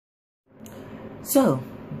So,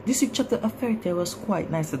 this week's chapter of Fairy Tail was quite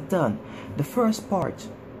nicely done. The first part,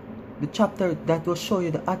 the chapter that will show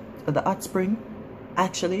you the hot spring,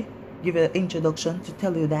 actually give you an introduction to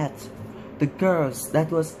tell you that the girls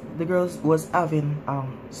was having a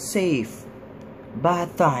safe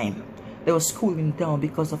bad time. They was cooling down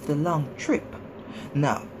because of the long trip.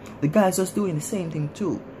 Now, the guys was doing the same thing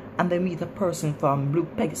too, and they meet a person from Blue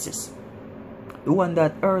Pegasus, the one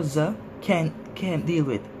that Urza can't deal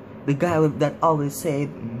with. The guy that always said,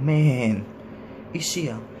 "Man,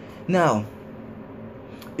 Ishia." Now,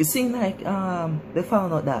 it seemed like they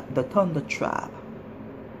found out that the Thunder Tribe,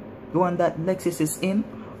 the one that Lexus is in,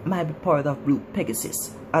 might be part of Blue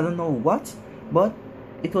Pegasus. I don't know what, but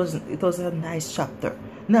it was a nice chapter.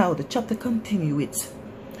 Now the chapter continues with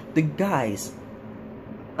the guys.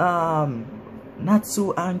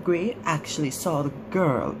 Natsu and Gray actually saw the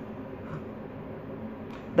girl.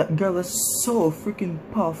 That girl is so freaking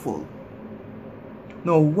powerful.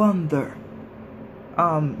 No wonder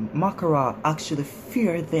Makara actually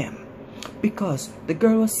feared them, because the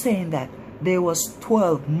girl was saying that there was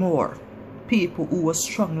 12 more people who were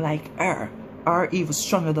strong like her, or even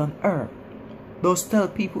stronger than her. Those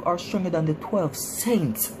 12 people are stronger than the 12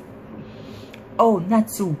 saints. Oh,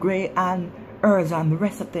 Natsu, Gray, and Urza and the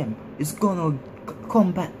rest of them is gonna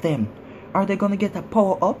combat them. Are they gonna get a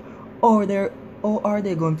power up, or are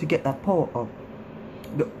they going to get that power up?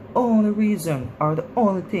 The only reason, or the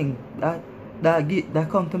only thing that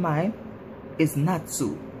come to mind is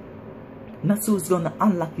Natsu. Natsu is gonna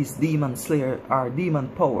unlock his demon slayer or demon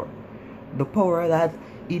power, the power that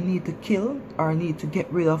he need to kill or need to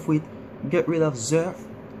get rid of Zerf.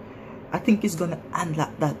 I think he's gonna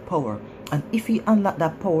unlock that power, and if he unlock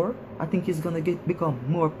that power, I think he's gonna become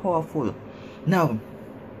more powerful. Now,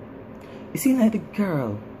 you see, like the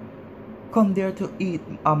girl come there to eat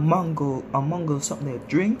a mango something like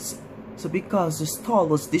drinks. So because the stall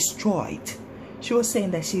was destroyed, she was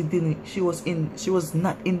saying that she was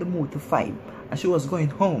not in the mood to fight, and she was going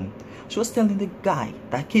home. She was telling the guy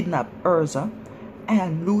that kidnapped Urza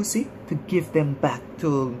and Lucy to give them back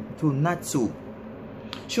to Natsu.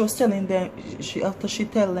 She was telling them, after she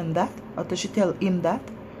tell him that,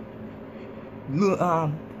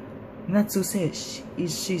 Natsu says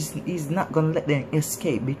he's not gonna let them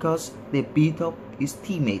escape because they beat up his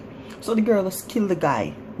teammate. So the girl has killed the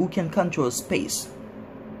guy who can control space.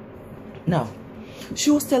 Now, she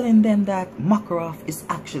was telling them that Makarov is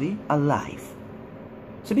actually alive.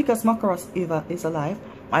 So because Makarov is alive,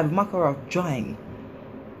 Makarov joined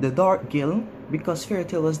the Dark Guild, because Fairy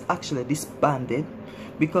Tail was actually disbanded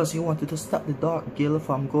because he wanted to stop the Dark Guild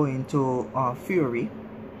from going to Fury.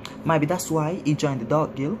 Maybe that's why he joined the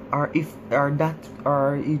Dark Guild, or he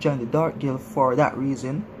joined the Dark Guild for that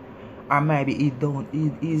reason, or maybe he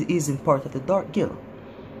isn't part of the Dark Guild.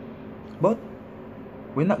 But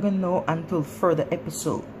we're not gonna know until further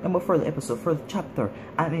chapter.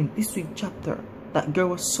 And in this week's chapter, that girl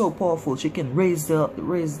was so powerful. She can raise the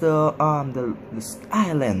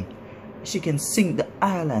island. She can sink the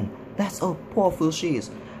island. That's how powerful she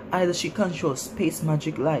is. Either she controls space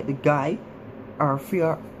magic like the guy, or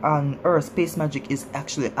her space magic is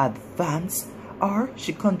actually advanced, or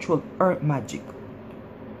she controlled earth magic,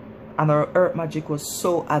 and her earth magic was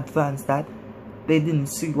so advanced that they didn't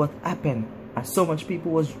see what happened, and so much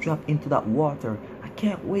people was dropped into that water. I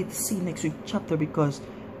can't wait to see next week's chapter, because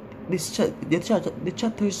the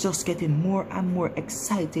chapter is just getting more and more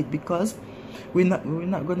excited, because we're not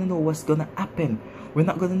gonna know what's gonna happen. We're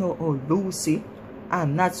not gonna know how Lucy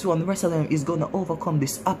and Natsu and the rest of them is gonna overcome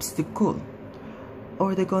this obstacle,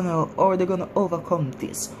 or they're gonna overcome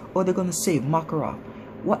this, or they're gonna save Makarov.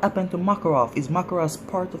 What happened to Makarov? Is Makarov's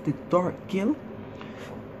part of the Dark Guild?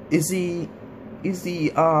 Is he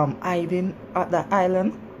hiding at the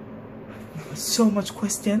island? So much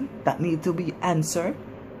question that need to be answered,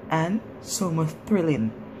 and so much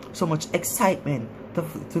thrilling, so much excitement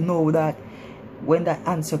to know that when that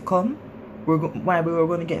answer come, maybe we're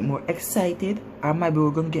gonna get more excited, or maybe we're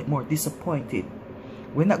gonna get more disappointed.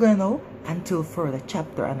 We're not gonna know until further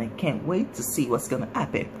chapter, and I can't wait to see what's gonna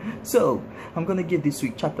happen. So I'm gonna give this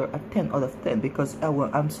week's chapter a 10 out of 10 because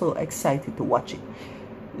I'm so excited to watch it.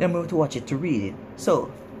 I'm going to watch it, to read it.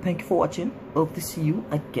 So thank you for watching. Hope to see you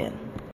again.